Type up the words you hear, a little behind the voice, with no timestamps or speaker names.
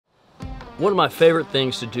One of my favorite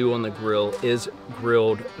things to do on the grill is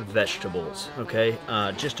grilled vegetables, okay?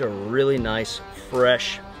 Just a really nice,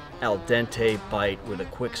 fresh, al dente bite with a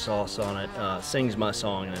quick sauce on it. Sings my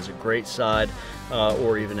song and is a great side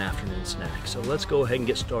or even afternoon snack. So let's go ahead and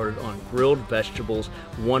get started on grilled vegetables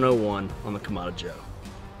 101 on the Kamado Joe.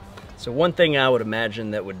 So one thing I would imagine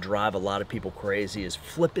that would drive a lot of people crazy is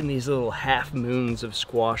flipping these little half moons of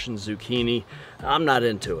squash and zucchini. I'm not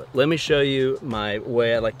into it. Let me show you my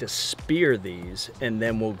way I like to spear these, and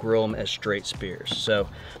then we'll grill them as straight spears. So,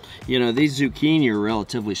 you know, these zucchini are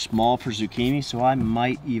relatively small for zucchini, so I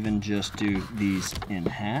might even just do these in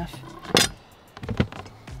half.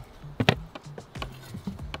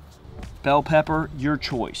 Bell pepper, your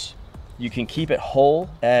choice. You can keep it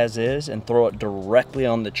whole as is and throw it directly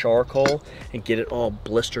on the charcoal and get it all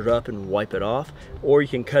blistered up and wipe it off, or you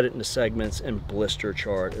can cut it into segments and blister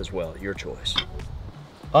char it as well, your choice.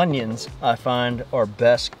 Onions, I find, are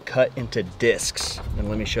best cut into discs, and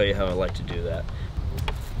let me show you how I like to do that.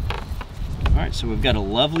 All right, so we've got a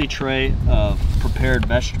lovely tray of prepared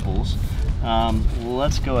vegetables.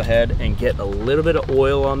 Let's go ahead and get a little bit of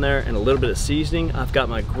oil on there and a little bit of seasoning. I've got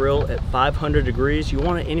my grill at 500 degrees. You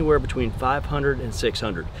want it anywhere between 500 and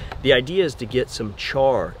 600. The idea is to get some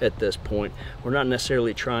char at this point. We're not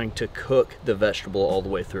necessarily trying to cook the vegetable all the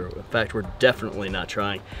way through. In fact, we're definitely not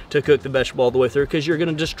trying to cook the vegetable all the way through, because you're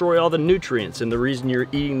gonna destroy all the nutrients. And the reason you're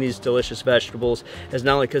eating these delicious vegetables is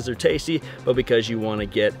not only because they're tasty, but because you wanna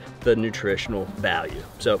get the nutritional value.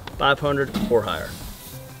 So 500 or higher.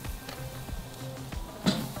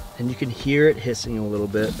 And you can hear it hissing a little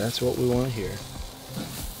bit. That's what we want to hear.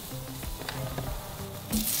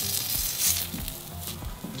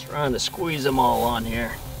 Trying to squeeze them all on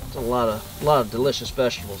here. It's a lot of delicious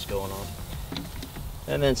vegetables going on.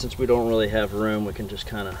 And then since we don't really have room, we can just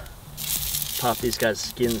kind of pop these guys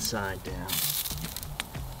skin side down.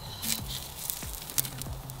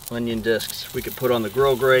 Onion discs we could put on the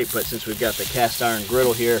grill grate, but since we've got the cast iron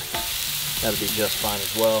griddle here, that'll be just fine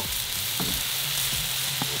as well.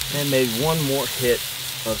 And maybe one more hit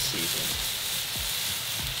of seasoning.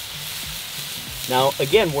 Now,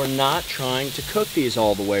 again, we're not trying to cook these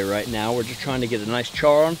all the way right now. We're just trying to get a nice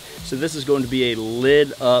char on. So this is going to be a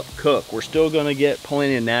lid up cook. We're still going to get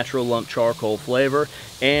plenty of natural lump charcoal flavor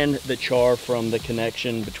and the char from the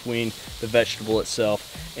connection between the vegetable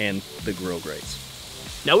itself and the grill grates.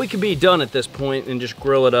 Now we could be done at this point and just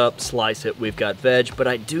grill it up, slice it. We've got veg, but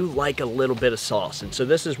I do like a little bit of sauce. And so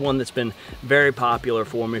this is one that's been very popular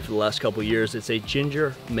for me for the last couple of years. It's a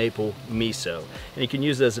ginger maple miso. And you can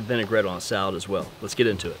use it as a vinaigrette on a salad as well. Let's get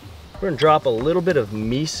into it. We're gonna drop a little bit of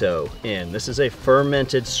miso in. This is a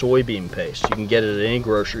fermented soybean paste. You can get it at any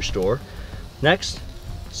grocery store. Next,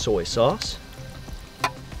 soy sauce.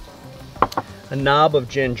 A knob of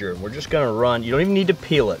ginger. We're just gonna run, you don't even need to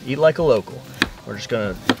peel it. Eat like a local. We're just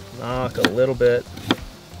gonna knock a little bit.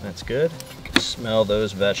 That's good. Smell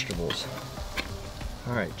those vegetables.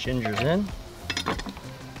 All right, ginger's in.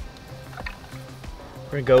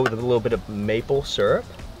 We're gonna go with a little bit of maple syrup.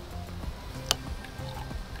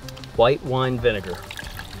 White wine vinegar.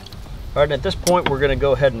 All right, and at this point, we're gonna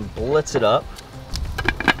go ahead and blitz it up.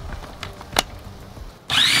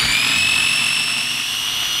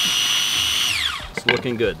 It's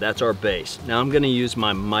looking good, that's our base. Now I'm gonna use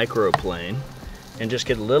my microplane and just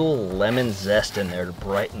get a little lemon zest in there to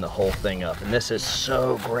brighten the whole thing up. And this is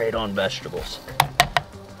so great on vegetables.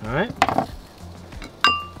 All right.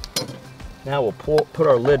 Now we'll put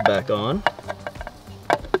our lid back on.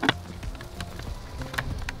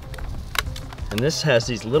 And this has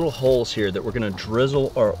these little holes here that we're gonna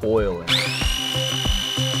drizzle our oil in.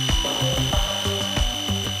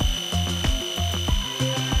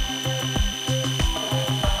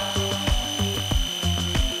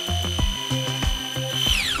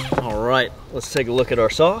 All right, let's take a look at our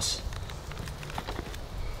sauce.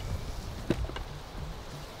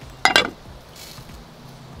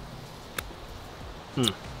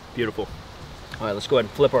 Beautiful. All right, let's go ahead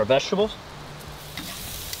and flip our vegetables.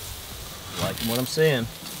 Liking what I'm seeing.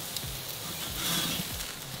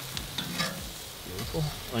 Beautiful.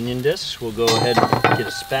 Onion discs, we'll go ahead and get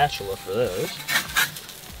a spatula for those.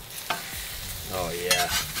 Oh yeah,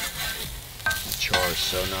 the char is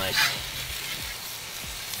so nice.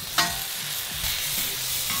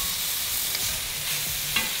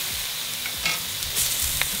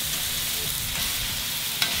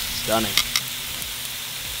 Stunning.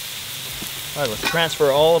 All right, let's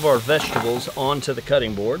transfer all of our vegetables onto the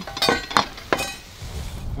cutting board.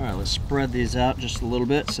 All right, let's spread these out just a little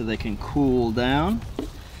bit so they can cool down.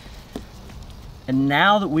 And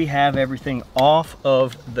now that we have everything off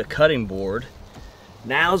of the cutting board,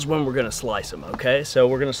 Now's when we're gonna slice them, okay? So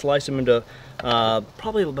we're gonna slice them into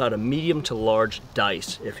probably about a medium to large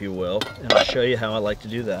dice, if you will. And I'll show you how I like to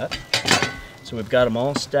do that. So we've got them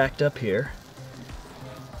all stacked up here.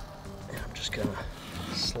 And I'm just gonna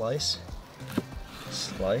slice,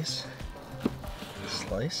 slice,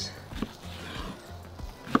 slice.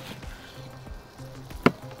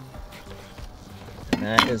 And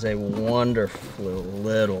that is a wonderful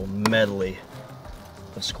little medley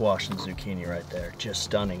of squash and zucchini right there. Just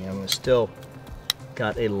stunning. And we've still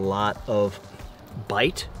got a lot of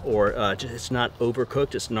bite, or it's not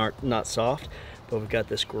overcooked, it's not soft, but we've got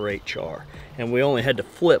this great char. And we only had to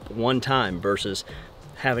flip one time versus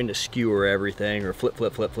having to skewer everything or flip,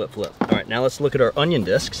 flip, flip, flip, flip. All right, now let's look at our onion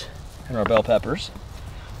discs and our bell peppers.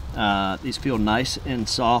 These feel nice and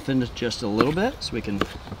softened just a little bit, so we can,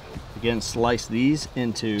 again, slice these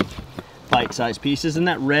into bite-sized pieces, and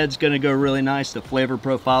that red's gonna go really nice. The flavor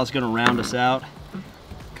profile is gonna round us out.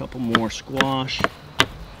 A couple more squash.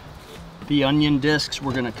 The onion discs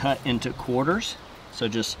we're gonna cut into quarters, so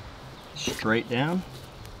just straight down.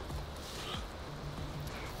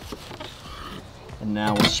 And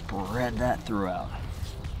now we'll spread that throughout.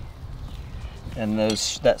 And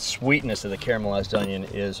that sweetness of the caramelized onion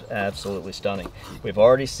is absolutely stunning. We've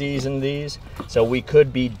already seasoned these, so we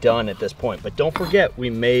could be done at this point. But don't forget, we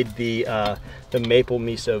made the maple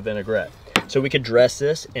miso vinaigrette. So we could dress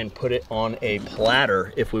this and put it on a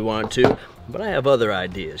platter if we wanted to, but I have other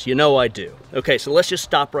ideas. You know I do. Okay, so let's just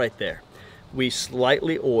stop right there. We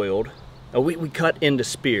slightly oiled, we cut into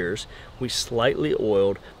spears, we slightly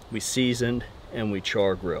oiled, we seasoned, and we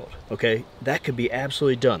char grilled. Okay, that could be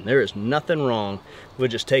absolutely done. There is nothing wrong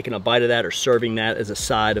with just taking a bite of that or serving that as a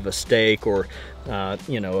side of a steak or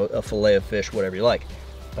you know, a fillet of fish, whatever you like.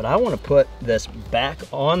 But I want to put this back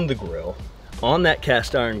on the grill, on that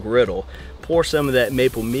cast iron griddle, pour some of that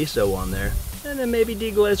maple miso on there, and then maybe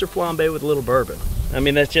deglaze or flambe with a little bourbon. I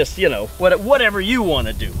mean, that's just, you know, whatever you want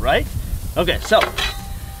to do, right? Okay, so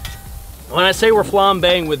when I say we're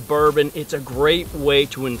flambeing with bourbon, it's a great way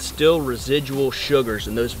to instill residual sugars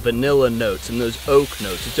and those vanilla notes and those oak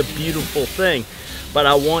notes. It's a beautiful thing, but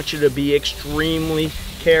I want you to be extremely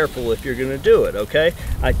careful if you're gonna do it, okay?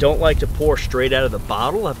 I don't like to pour straight out of the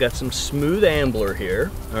bottle. I've got some smooth Ambler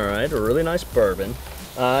here, all right, a really nice bourbon,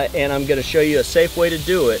 and I'm gonna show you a safe way to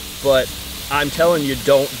do it, but I'm telling you,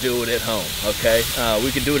 don't do it at home, okay?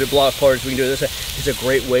 We can do it at block parties, we can do it this way. It's a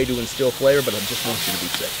great way to instill flavor, but I just want you to be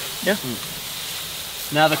safe. Yeah.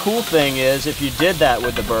 Now the cool thing is, if you did that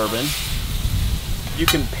with the bourbon, you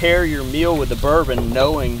can pair your meal with the bourbon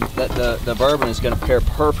knowing that the bourbon is going to pair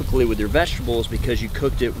perfectly with your vegetables because you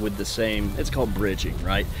cooked it with the same, it's called bridging,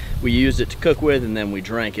 right? We used it to cook with and then we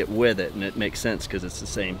drank it with it, and it makes sense because it's the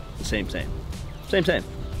same.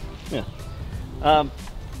 Yeah.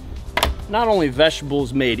 Not only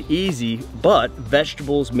vegetables made easy, but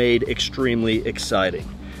vegetables made extremely exciting.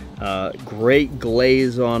 Great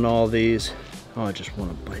glaze on all these. Oh, I just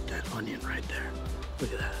want to bite that onion right there.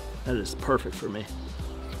 Look at that. That is perfect for me.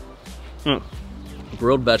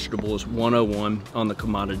 Grilled vegetables 101 on the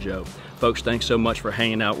Kamado Joe. Folks, thanks so much for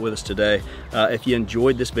hanging out with us today. If you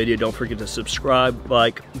enjoyed this video, don't forget to subscribe,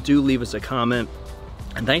 like, do leave us a comment.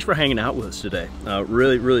 And thanks for hanging out with us today.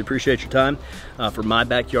 Really, really appreciate your time. From my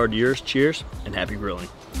backyard to yours, cheers and happy grilling.